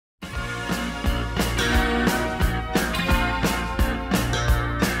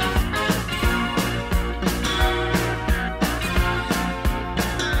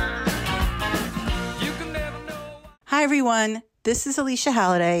everyone. This is Alicia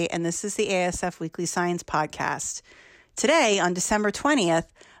Halliday, and this is the ASF Weekly Science Podcast. Today, on December 20th,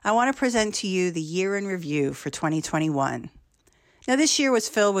 I want to present to you the year in review for 2021. Now, this year was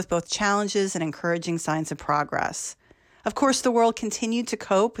filled with both challenges and encouraging signs of progress. Of course, the world continued to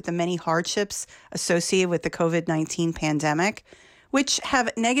cope with the many hardships associated with the COVID-19 pandemic, which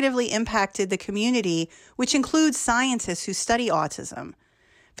have negatively impacted the community, which includes scientists who study autism.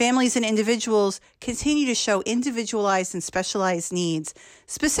 Families and individuals continue to show individualized and specialized needs,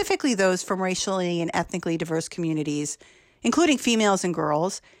 specifically those from racially and ethnically diverse communities, including females and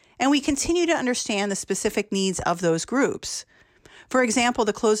girls, and we continue to understand the specific needs of those groups. For example,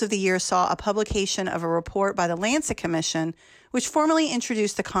 the close of the year saw a publication of a report by the Lancet Commission, which formally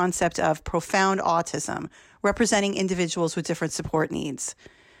introduced the concept of profound autism, representing individuals with different support needs.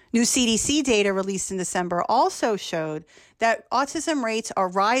 New CDC data released in December also showed that autism rates are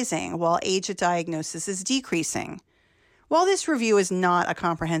rising while age at diagnosis is decreasing. While this review is not a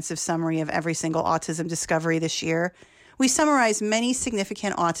comprehensive summary of every single autism discovery this year, we summarize many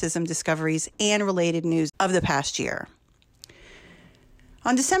significant autism discoveries and related news of the past year.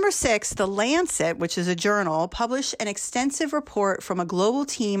 On December 6th, The Lancet, which is a journal, published an extensive report from a global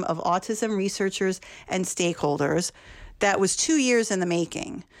team of autism researchers and stakeholders that was 2 years in the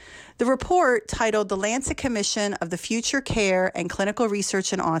making. The report, titled The Lancet Commission of the Future Care and Clinical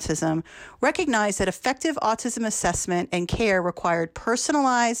Research in Autism, recognized that effective autism assessment and care required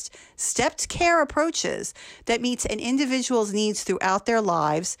personalized, stepped care approaches that meets an individual's needs throughout their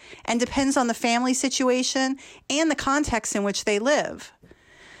lives and depends on the family situation and the context in which they live.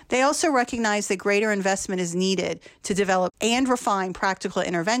 They also recognize that greater investment is needed to develop and refine practical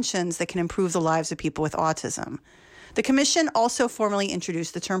interventions that can improve the lives of people with autism. The Commission also formally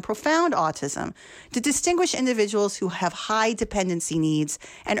introduced the term profound autism to distinguish individuals who have high dependency needs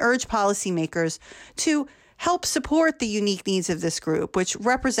and urge policymakers to help support the unique needs of this group, which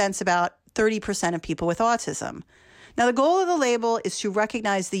represents about 30% of people with autism. Now, the goal of the label is to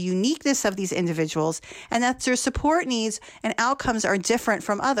recognize the uniqueness of these individuals and that their support needs and outcomes are different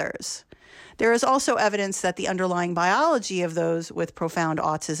from others. There is also evidence that the underlying biology of those with profound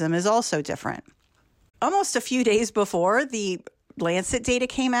autism is also different. Almost a few days before the Lancet data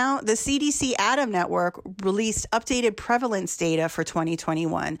came out, the CDC ADAM network released updated prevalence data for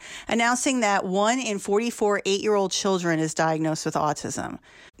 2021, announcing that 1 in 44 8-year-old children is diagnosed with autism.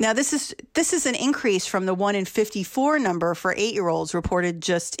 Now, this is an increase from the 1 in 54 number for 8-year-olds reported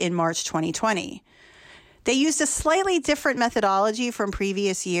just in March 2020. They used a slightly different methodology from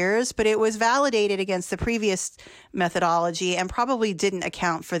previous years, but it was validated against the previous methodology and probably didn't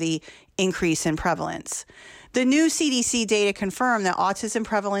account for the increase in prevalence. The new CDC data confirm that autism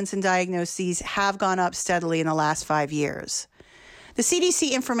prevalence and diagnoses have gone up steadily in the last 5 years. The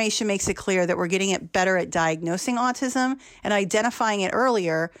CDC information makes it clear that we're getting it better at diagnosing autism and identifying it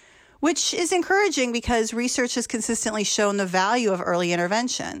earlier, which is encouraging because research has consistently shown the value of early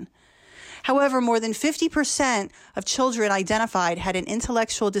intervention. However, more than 50% of children identified had an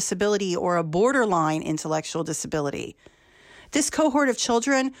intellectual disability or a borderline intellectual disability. This cohort of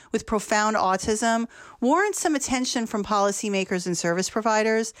children with profound autism warrants some attention from policymakers and service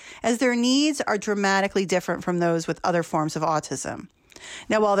providers, as their needs are dramatically different from those with other forms of autism.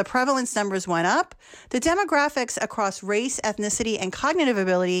 Now, while the prevalence numbers went up, the demographics across race, ethnicity, and cognitive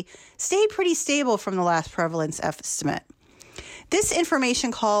ability stayed pretty stable from the last prevalence estimate. This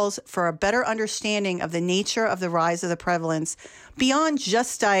information calls for a better understanding of the nature of the rise of the prevalence beyond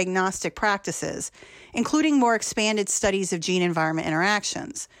just diagnostic practices, including more expanded studies of gene-environment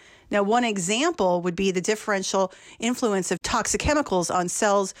interactions. Now, one example would be the differential influence of toxic chemicals on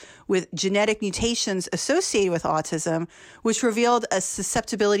cells with genetic mutations associated with autism, which revealed a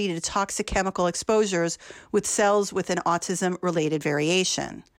susceptibility to toxic chemical exposures with cells with an autism-related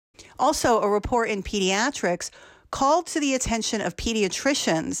variation. Also, a report in Pediatrics called to the attention of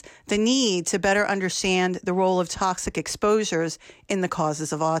pediatricians the need to better understand the role of toxic exposures in the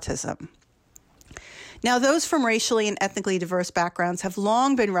causes of autism. Now, those from racially and ethnically diverse backgrounds have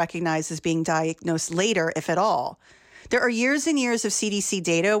long been recognized as being diagnosed later, if at all. There are years and years of CDC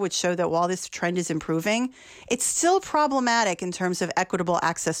data which show that while this trend is improving, it's still problematic in terms of equitable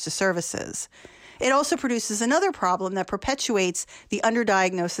access to services. It also produces another problem that perpetuates the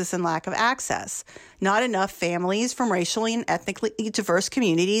underdiagnosis and lack of access. Not enough families from racially and ethnically diverse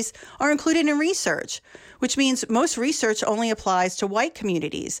communities are included in research, which means most research only applies to white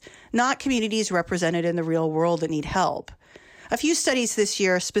communities, not communities represented in the real world that need help. A few studies this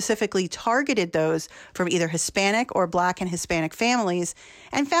year specifically targeted those from either Hispanic or Black and Hispanic families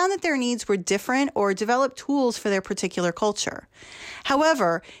and found that their needs were different or developed tools for their particular culture.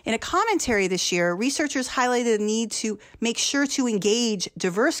 However, in a commentary this year, researchers highlighted the need to make sure to engage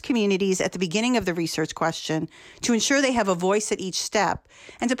diverse communities at the beginning of the research question to ensure they have a voice at each step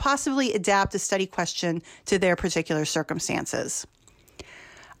and to possibly adapt the study question to their particular circumstances.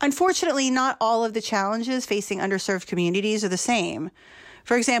 Unfortunately, not all of the challenges facing underserved communities are the same.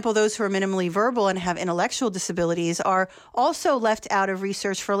 For example, those who are minimally verbal and have intellectual disabilities are also left out of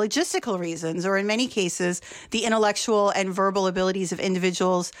research for logistical reasons, or in many cases, the intellectual and verbal abilities of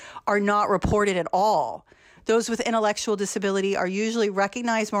individuals are not reported at all. Those with intellectual disability are usually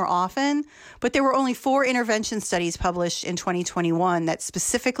recognized more often, but there were only 4 intervention studies published in 2021 that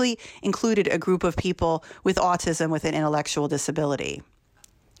specifically included a group of people with autism with an intellectual disability.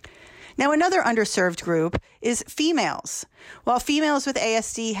 Now, another underserved group is females. While females with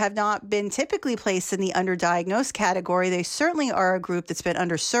ASD have not been typically placed in the underdiagnosed category, they certainly are a group that's been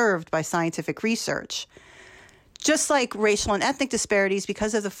underserved by scientific research. Just like racial and ethnic disparities,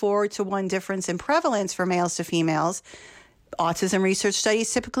 because of the 4-to-1 difference in prevalence for males to females, autism research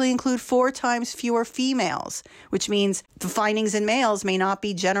studies typically include 4 times fewer females, which means the findings in males may not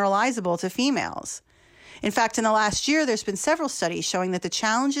be generalizable to females. In fact, in the last year, there's been several studies showing that the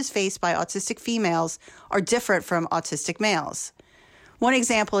challenges faced by autistic females are different from autistic males. One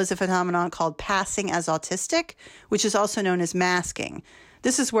example is a phenomenon called passing as autistic, which is also known as masking.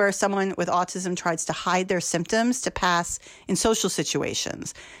 This is where someone with autism tries to hide their symptoms to pass in social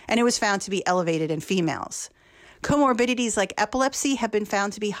situations, and it was found to be elevated in females. Comorbidities like epilepsy have been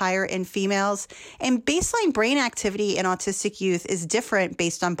found to be higher in females, and baseline brain activity in autistic youth is different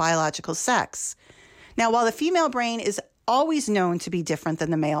based on biological sex. Now, while the female brain is always known to be different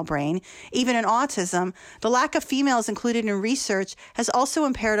than the male brain, even in autism, the lack of females included in research has also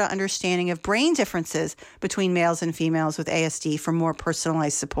impaired our understanding of brain differences between males and females with ASD for more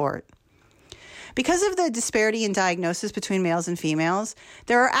personalized support. Because of the disparity in diagnosis between males and females,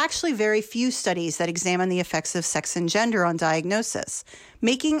 there are actually very few studies that examine the effects of sex and gender on diagnosis,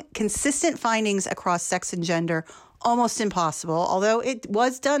 making consistent findings across sex and gender almost impossible, although it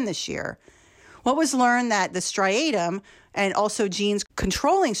was done this year. What was learned that the striatum and also genes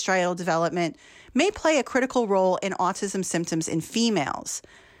controlling striatal development may play a critical role in autism symptoms in females.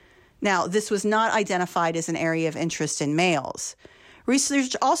 Now, this was not identified as an area of interest in males.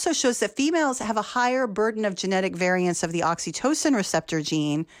 Research also shows that females have a higher burden of genetic variants of the oxytocin receptor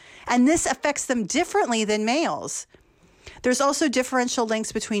gene, and this affects them differently than males. There's also differential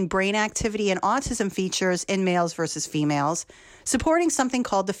links between brain activity and autism features in males versus females, supporting something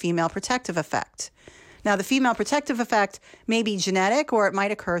called the female protective effect. Now, the female protective effect may be genetic or it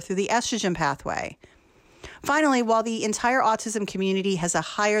might occur through the estrogen pathway. Finally, while the entire autism community has a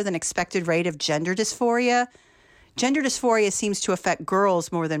higher than expected rate of gender dysphoria seems to affect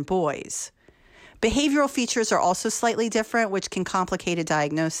girls more than boys. Behavioral features are also slightly different, which can complicate a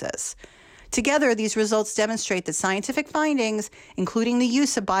diagnosis. Together, these results demonstrate that scientific findings, including the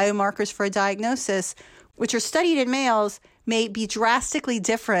use of biomarkers for a diagnosis, which are studied in males, may be drastically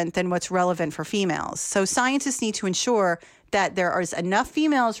different than what's relevant for females. So scientists need to ensure that there is enough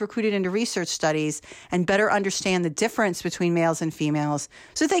females recruited into research studies and better understand the difference between males and females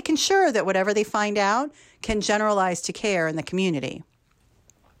so they can ensure that whatever they find out can generalize to care in the community.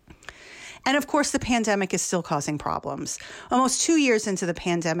 And of course, the pandemic is still causing problems. Almost 2 years into the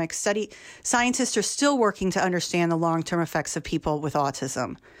pandemic, scientists are still working to understand the long-term effects of people with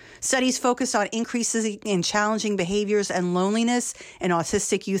autism. Studies focus on increases in challenging behaviors and loneliness in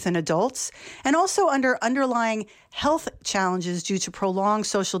autistic youth and adults, and also underlying health challenges due to prolonged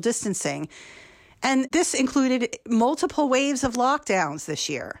social distancing. And this included multiple waves of lockdowns this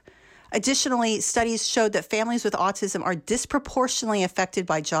year. Additionally, studies showed that families with autism are disproportionately affected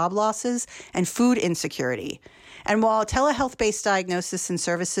by job losses and food insecurity. And while telehealth-based diagnosis and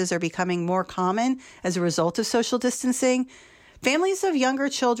services are becoming more common as a result of social distancing, families of younger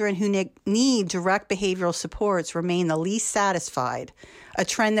children who need direct behavioral supports remain the least satisfied, a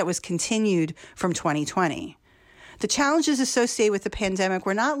trend that was continued from 2020. The challenges associated with the pandemic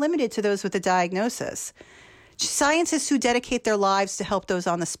were not limited to those with a diagnosis. Scientists who dedicate their lives to help those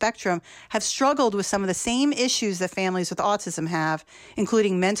on the spectrum have struggled with some of the same issues that families with autism have,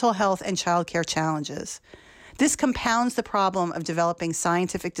 including mental health and childcare challenges. This compounds the problem of developing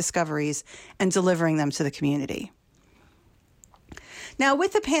scientific discoveries and delivering them to the community. Now,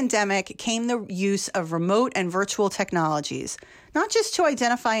 with the pandemic came the use of remote and virtual technologies, not just to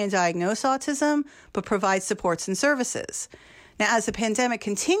identify and diagnose autism, but provide supports and services. Now, as the pandemic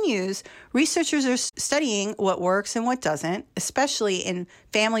continues, researchers are studying what works and what doesn't, especially in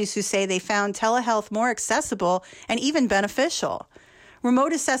families who say they found telehealth more accessible and even beneficial.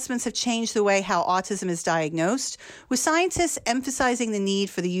 Remote assessments have changed the way how autism is diagnosed, with scientists emphasizing the need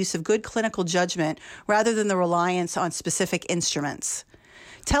for the use of good clinical judgment rather than the reliance on specific instruments.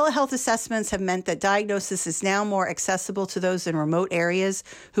 Telehealth assessments have meant that diagnosis is now more accessible to those in remote areas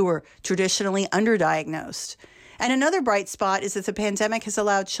who were traditionally underdiagnosed. And another bright spot is that the pandemic has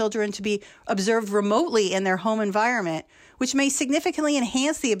allowed children to be observed remotely in their home environment, which may significantly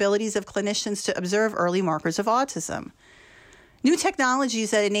enhance the abilities of clinicians to observe early markers of autism. New technologies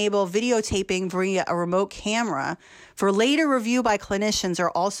that enable videotaping via a remote camera for later review by clinicians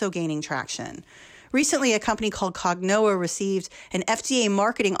are also gaining traction. Recently, a company called Cognoa received an FDA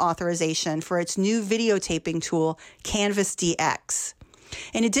marketing authorization for its new videotaping tool, Canvas DX.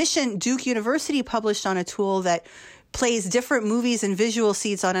 In addition, Duke University published on a tool that plays different movies and visual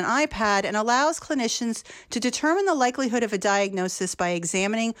seeds on an iPad and allows clinicians to determine the likelihood of a diagnosis by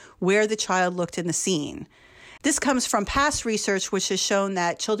examining where the child looked in the scene. This comes from past research which has shown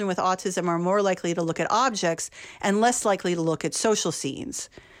that children with autism are more likely to look at objects and less likely to look at social scenes.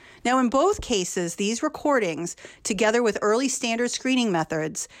 Now, in both cases, these recordings, together with early standard screening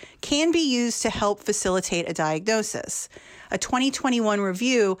methods, can be used to help facilitate a diagnosis. A 2021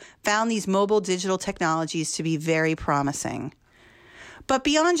 review found these mobile digital technologies to be very promising. But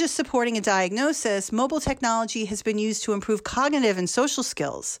beyond just supporting a diagnosis, mobile technology has been used to improve cognitive and social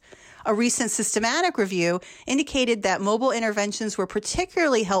skills. A recent systematic review indicated that mobile interventions were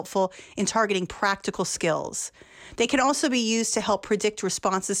particularly helpful in targeting practical skills. They can also be used to help predict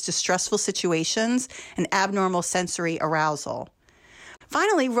responses to stressful situations and abnormal sensory arousal.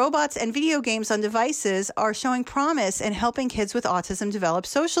 Finally, robots and video games on devices are showing promise in helping kids with autism develop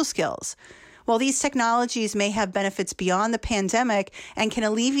social skills. While these technologies may have benefits beyond the pandemic and can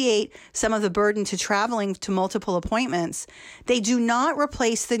alleviate some of the burden to traveling to multiple appointments, they do not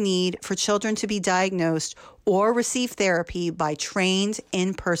replace the need for children to be diagnosed or receive therapy by trained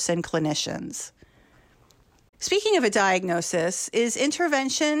in-person clinicians. Speaking of a diagnosis, is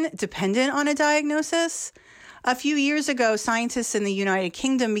intervention dependent on a diagnosis? A few years ago, scientists in the United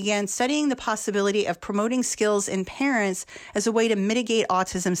Kingdom began studying the possibility of promoting skills in parents as a way to mitigate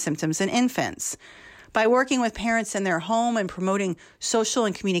autism symptoms in infants. By working with parents in their home and promoting social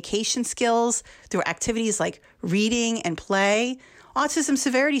and communication skills through activities like reading and play, autism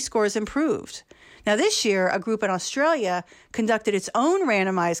severity scores improved. Now, this year, a group in Australia conducted its own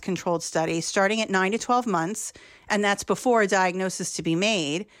randomized controlled study starting at 9 to 12 months, and that's before a diagnosis to be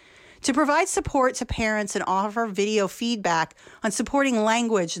made, to provide support to parents and offer video feedback on supporting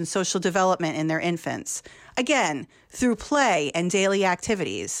language and social development in their infants, again, through play and daily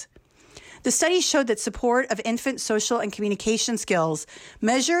activities. The study showed that support of infant social and communication skills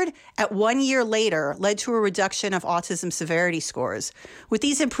measured at 1 year later led to a reduction of autism severity scores, with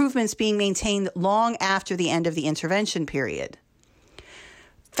these improvements being maintained long after the end of the intervention period.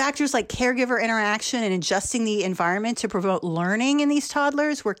 Factors like caregiver interaction and adjusting the environment to promote learning in these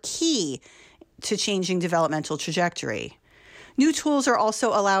toddlers were key to changing developmental trajectory. New tools are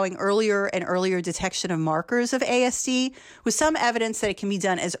also allowing earlier and earlier detection of markers of ASD, with some evidence that it can be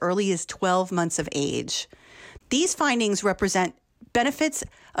done as early as 12 months of age. These findings represent benefits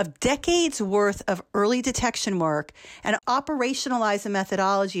of decades worth of early detection work and operationalize a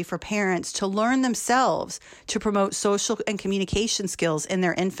methodology for parents to learn themselves to promote social and communication skills in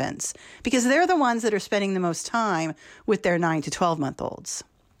their infants, because they're the ones that are spending the most time with their 9 to 12-month-olds.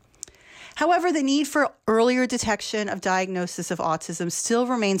 However, the need for earlier detection of diagnosis of autism still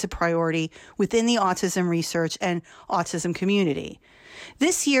remains a priority within the autism research and autism community.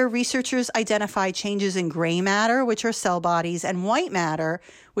 This year, researchers identified changes in gray matter, which are cell bodies, and white matter,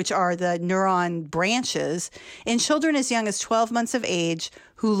 which are the neuron branches, in children as young as 12 months of age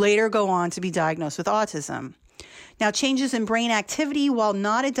who later go on to be diagnosed with autism. Now, changes in brain activity, while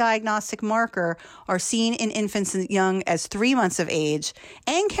not a diagnostic marker, are seen in infants as young as 3 months of age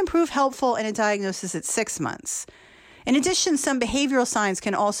and can prove helpful in a diagnosis at 6 months. In addition, some behavioral signs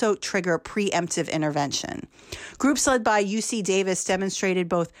can also trigger preemptive intervention. Groups led by UC Davis demonstrated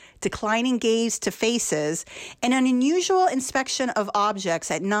both declining gaze to faces and an unusual inspection of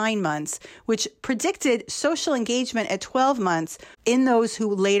objects at 9 months, which predicted social engagement at 12 months in those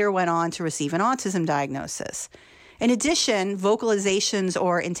who later went on to receive an autism diagnosis. In addition, vocalizations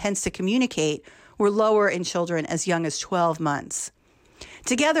or intents to communicate were lower in children as young as 12 months.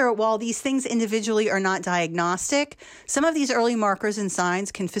 Together, while these things individually are not diagnostic, some of these early markers and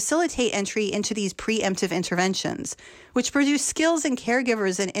signs can facilitate entry into these preemptive interventions, which produce skills in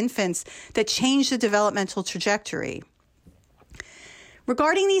caregivers and infants that change the developmental trajectory.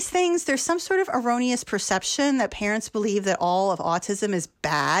 Regarding these things, there's some sort of erroneous perception that parents believe that all of autism is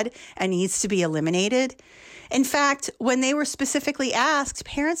bad and needs to be eliminated. In fact, when they were specifically asked,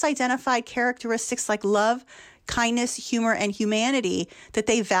 parents identified characteristics like love, kindness, humor, and humanity that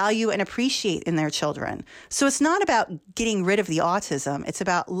they value and appreciate in their children. So it's not about getting rid of the autism. It's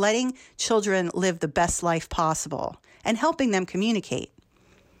about letting children live the best life possible and helping them communicate.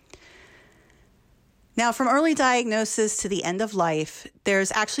 Now, from early diagnosis to the end of life,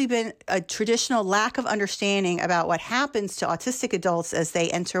 there's actually been a traditional lack of understanding about what happens to autistic adults as they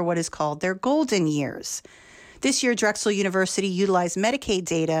enter what is called their golden years. This year, Drexel University utilized Medicaid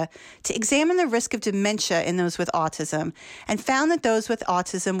data to examine the risk of dementia in those with autism and found that those with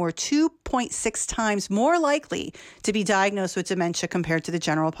autism were 2.6 times more likely to be diagnosed with dementia compared to the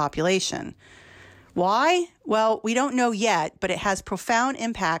general population. Why? Well, we don't know yet, but it has profound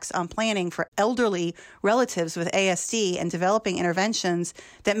impacts on planning for elderly relatives with ASD and developing interventions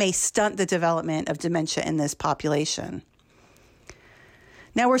that may stunt the development of dementia in this population.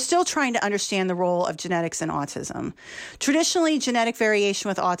 Now, we're still trying to understand the role of genetics in autism. Traditionally, genetic variation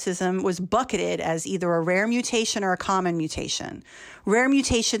with autism was bucketed as either a rare mutation or a common mutation. Rare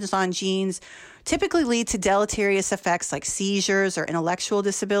mutations on genes typically lead to deleterious effects like seizures or intellectual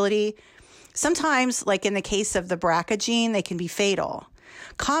disability. Sometimes, like in the case of the BRCA gene, they can be fatal.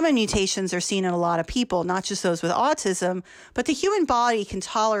 Common mutations are seen in a lot of people, not just those with autism, but the human body can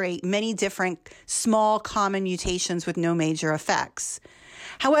tolerate many different small common mutations with no major effects.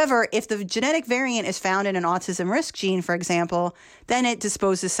 However, if the genetic variant is found in an autism risk gene, for example, then it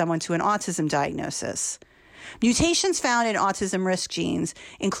disposes someone to an autism diagnosis. Mutations found in autism risk genes,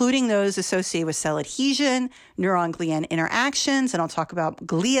 including those associated with cell adhesion, neuron-glial interactions, and I'll talk about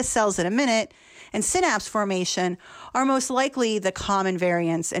glia cells in a minute, and synapse formation, are most likely the common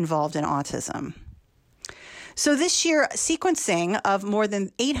variants involved in autism. So this year, sequencing of more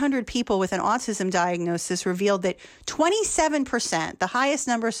than 800 people with an autism diagnosis revealed that 27%, the highest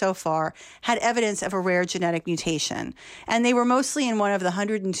number so far, had evidence of a rare genetic mutation. And they were mostly in one of the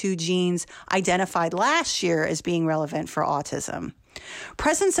 102 genes identified last year as being relevant for autism.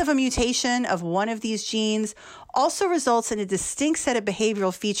 Presence of a mutation of one of these genes also results in a distinct set of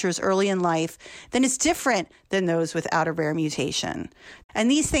behavioral features early in life that is different than those without a rare mutation. And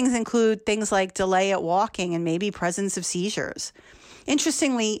these things include things like delay at walking and maybe presence of seizures.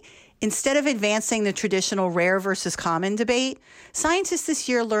 Interestingly, instead of advancing the traditional rare versus common debate, scientists this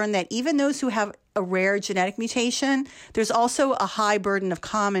year learned that even those who have a rare genetic mutation, there's also a high burden of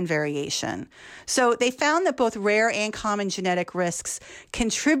common variation. So they found that both rare and common genetic risks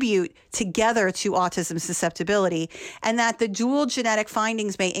contribute together to autism susceptibility, and that the dual genetic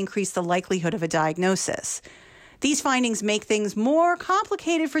findings may increase the likelihood of a diagnosis. These findings make things more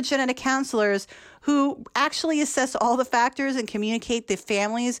complicated for genetic counselors who actually assess all the factors and communicate to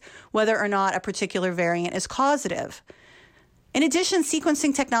families whether or not a particular variant is causative. In addition,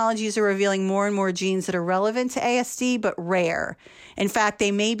 sequencing technologies are revealing more and more genes that are relevant to ASD but rare. In fact,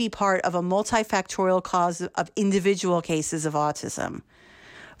 they may be part of a multifactorial cause of individual cases of autism.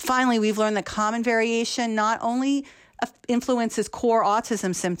 Finally, we've learned that common variation not only influences core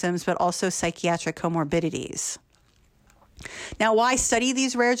autism symptoms but also psychiatric comorbidities. Now, why study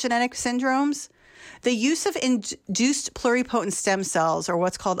these rare genetic syndromes? The use of induced pluripotent stem cells, or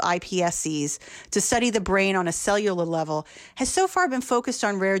what's called iPSCs, to study the brain on a cellular level has so far been focused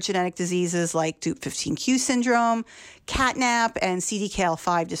on rare genetic diseases like Dup15q syndrome, CATNAP, and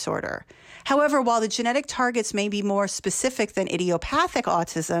CDKL5 disorder. However, while the genetic targets may be more specific than idiopathic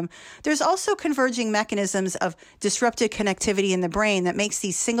autism, there's also converging mechanisms of disrupted connectivity in the brain that makes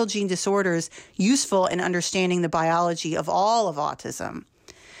these single gene disorders useful in understanding the biology of all of autism.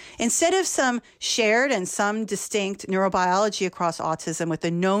 Instead of some shared and some distinct neurobiology across autism with a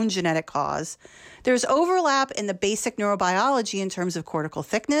known genetic cause, there's overlap in the basic neurobiology in terms of cortical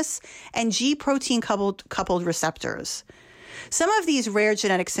thickness and G protein coupled receptors. Some of these rare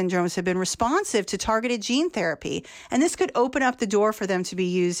genetic syndromes have been responsive to targeted gene therapy, and this could open up the door for them to be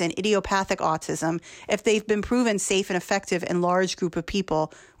used in idiopathic autism if they've been proven safe and effective in large group of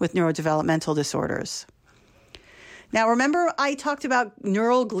people with neurodevelopmental disorders. Now, remember I talked about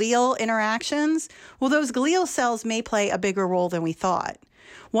neural glial interactions? Well, those glial cells may play a bigger role than we thought.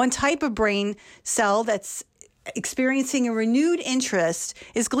 One type of brain cell that's experiencing a renewed interest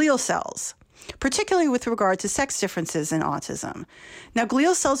is glial cells, particularly with regard to sex differences in autism. Now,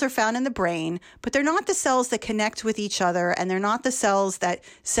 glial cells are found in the brain, but they're not the cells that connect with each other, and they're not the cells that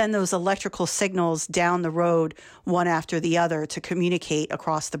send those electrical signals down the road one after the other to communicate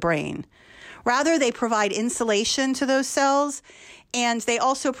across the brain. Rather, they provide insulation to those cells, and they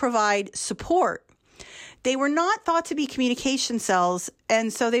also provide support. They were not thought to be communication cells,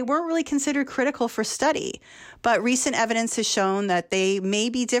 and so they weren't really considered critical for study. But recent evidence has shown that they may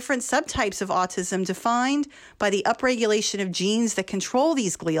be different subtypes of autism defined by the upregulation of genes that control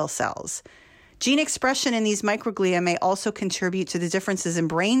these glial cells. Gene expression in these microglia may also contribute to the differences in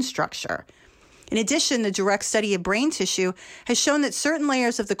brain structure. In addition, the direct study of brain tissue has shown that certain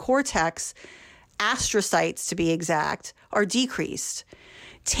layers of the cortex, astrocytes to be exact, are decreased.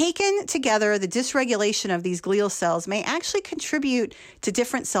 Taken together, the dysregulation of these glial cells may actually contribute to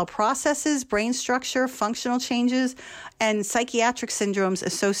different cell processes, brain structure, functional changes, and psychiatric syndromes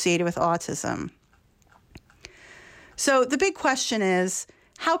associated with autism. So the big question is,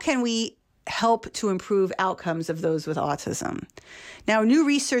 how can we help to improve outcomes of those with autism? Now, new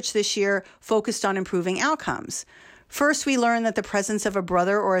research this year focused on improving outcomes. First, we learned that the presence of a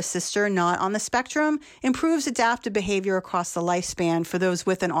brother or a sister not on the spectrum improves adaptive behavior across the lifespan for those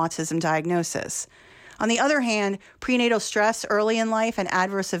with an autism diagnosis. On the other hand, prenatal stress early in life and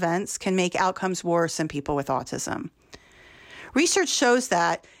adverse events can make outcomes worse in people with autism. Research shows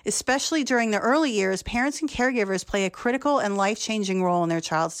that, especially during the early years, parents and caregivers play a critical and life-changing role in their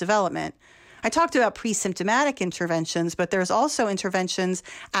child's development. I talked about pre-symptomatic interventions, but there's also interventions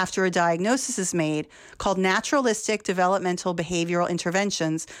after a diagnosis is made called naturalistic developmental behavioral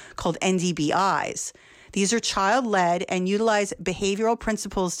interventions, called NDBIs. These are child-led and utilize behavioral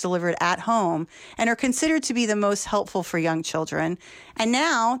principles delivered at home and are considered to be the most helpful for young children. And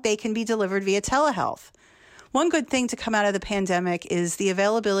now they can be delivered via telehealth. One good thing to come out of the pandemic is the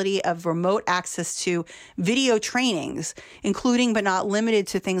availability of remote access to video trainings, including but not limited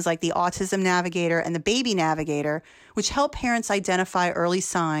to things like the Autism Navigator and the Baby Navigator, which help parents identify early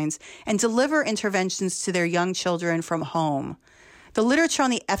signs and deliver interventions to their young children from home. The literature on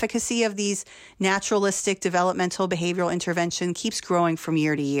the efficacy of these naturalistic developmental behavioral intervention keeps growing from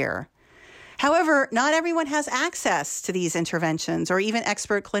year to year. However, not everyone has access to these interventions or even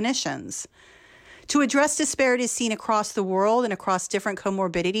expert clinicians. To address disparities seen across the world and across different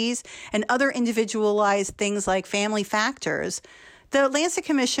comorbidities and other individualized things like family factors, the Lancet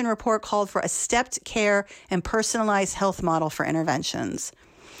Commission report called for a stepped care and personalized health model for interventions.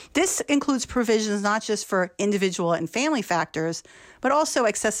 This includes provisions not just for individual and family factors, but also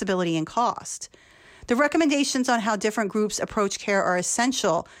accessibility and cost. The recommendations on how different groups approach care are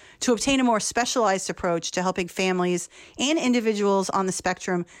essential to obtain a more specialized approach to helping families and individuals on the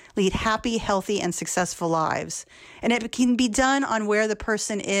spectrum lead happy, healthy, and successful lives. And it can be done on where the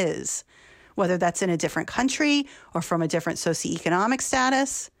person is, whether that's in a different country or from a different socioeconomic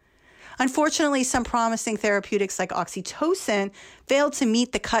status. Unfortunately, some promising therapeutics like oxytocin failed to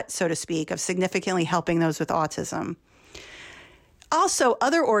meet the cut, so to speak, of significantly helping those with autism. Also,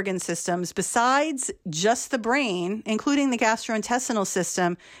 other organ systems besides just the brain, including the gastrointestinal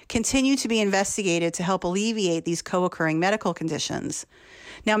system, continue to be investigated to help alleviate these co-occurring medical conditions.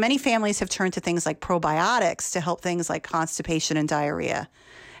 Now, many families have turned to things like probiotics to help things like constipation and diarrhea.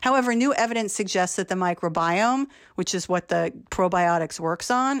 However, new evidence suggests that the microbiome, which is what the probiotics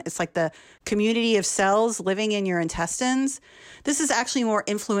works on, it's like the community of cells living in your intestines. This is actually more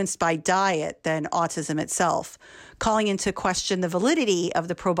influenced by diet than autism itself, calling into question the validity of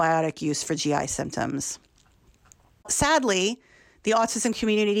the probiotic use for GI symptoms. Sadly, the autism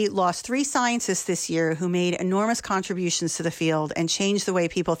community lost 3 scientists this year who made enormous contributions to the field and changed the way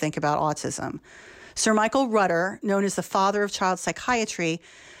people think about autism. Sir Michael Rutter, known as the father of child psychiatry,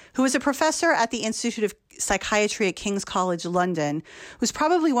 who was a professor at the Institute of Psychiatry at King's College London, was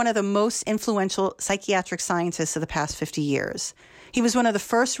probably one of the most influential psychiatric scientists of the past 50 years. He was one of the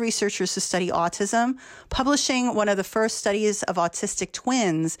first researchers to study autism, publishing one of the first studies of autistic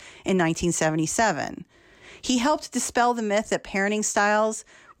twins in 1977. He helped dispel the myth that parenting styles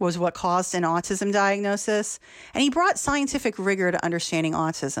was what caused an autism diagnosis, and he brought scientific rigor to understanding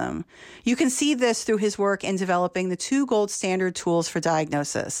autism. You can see this through his work in developing the 2 gold standard tools for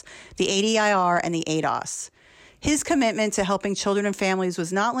diagnosis, the ADIR and the ADOS. His commitment to helping children and families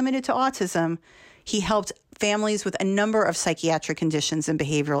was not limited to autism. He helped families with a number of psychiatric conditions and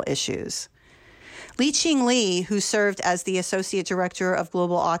behavioral issues. Li-Ching Li, who served as the Associate Director of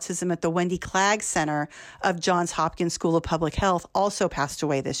Global Autism at the Wendy Clagg Center of Johns Hopkins School of Public Health, also passed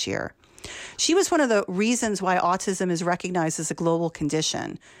away this year. She was one of the reasons why autism is recognized as a global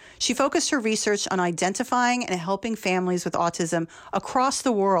condition. She focused her research on identifying and helping families with autism across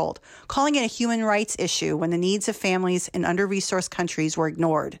the world, calling it a human rights issue when the needs of families in under-resourced countries were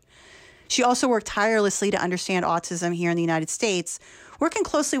ignored. She also worked tirelessly to understand autism here in the United States, working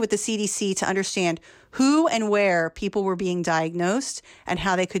closely with the CDC to understand who and where people were being diagnosed and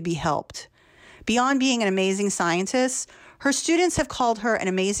how they could be helped. Beyond being an amazing scientist, her students have called her an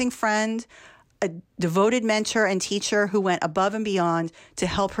amazing friend, a devoted mentor and teacher who went above and beyond to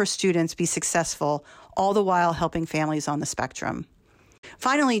help her students be successful, all the while helping families on the spectrum.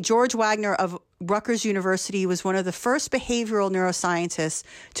 Finally, George Wagner of Rutgers University was one of the first behavioral neuroscientists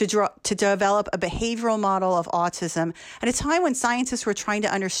to develop a behavioral model of autism at a time when scientists were trying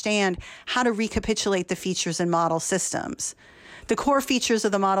to understand how to recapitulate the features in model systems. The core features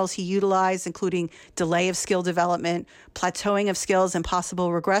of the models he utilized, including delay of skill development, plateauing of skills, and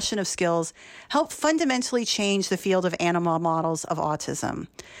possible regression of skills, helped fundamentally change the field of animal models of autism.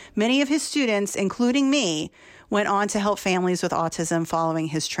 Many of his students, including me, went on to help families with autism following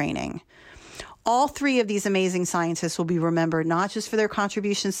his training. All three of these amazing scientists will be remembered not just for their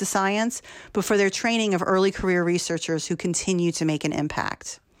contributions to science, but for their training of early career researchers who continue to make an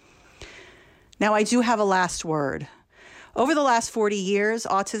impact. Now, I do have a last word. Over the last 40 years,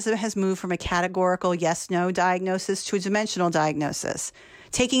 autism has moved from a categorical yes-no diagnosis to a dimensional diagnosis,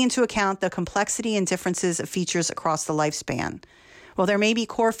 taking into account the complexity and differences of features across the lifespan. While there may be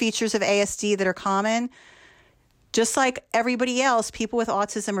core features of ASD that are common, just like everybody else, people with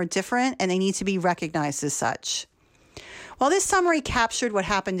autism are different and they need to be recognized as such. While this summary captured what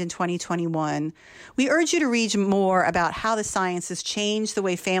happened in 2021, we urge you to read more about how the science has changed the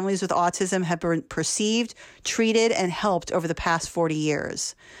way families with autism have been perceived, treated, and helped over the past 40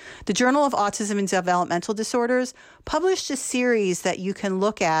 years. The Journal of Autism and Developmental Disorders published a series that you can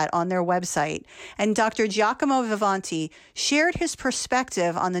look at on their website, and Dr. Giacomo Vivanti shared his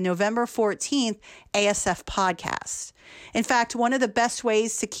perspective on the November 14th ASF podcast. In fact, one of the best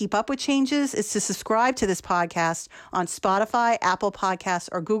ways to keep up with changes is to subscribe to this podcast on Spotify, Apple Podcasts,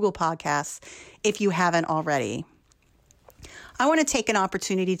 or Google Podcasts if you haven't already. I want to take an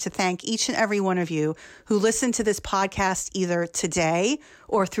opportunity to thank each and every one of you who listened to this podcast either today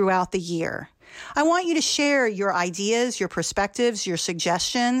or throughout the year. I want you to share your ideas, your perspectives, your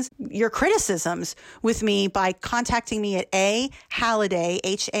suggestions, your criticisms with me by contacting me at Halliday,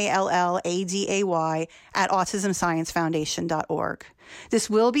 HALLADAY, at autismsciencefoundation.org. This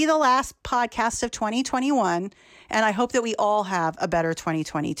will be the last podcast of 2021, and I hope that we all have a better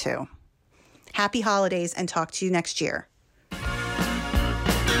 2022. Happy holidays, and talk to you next year.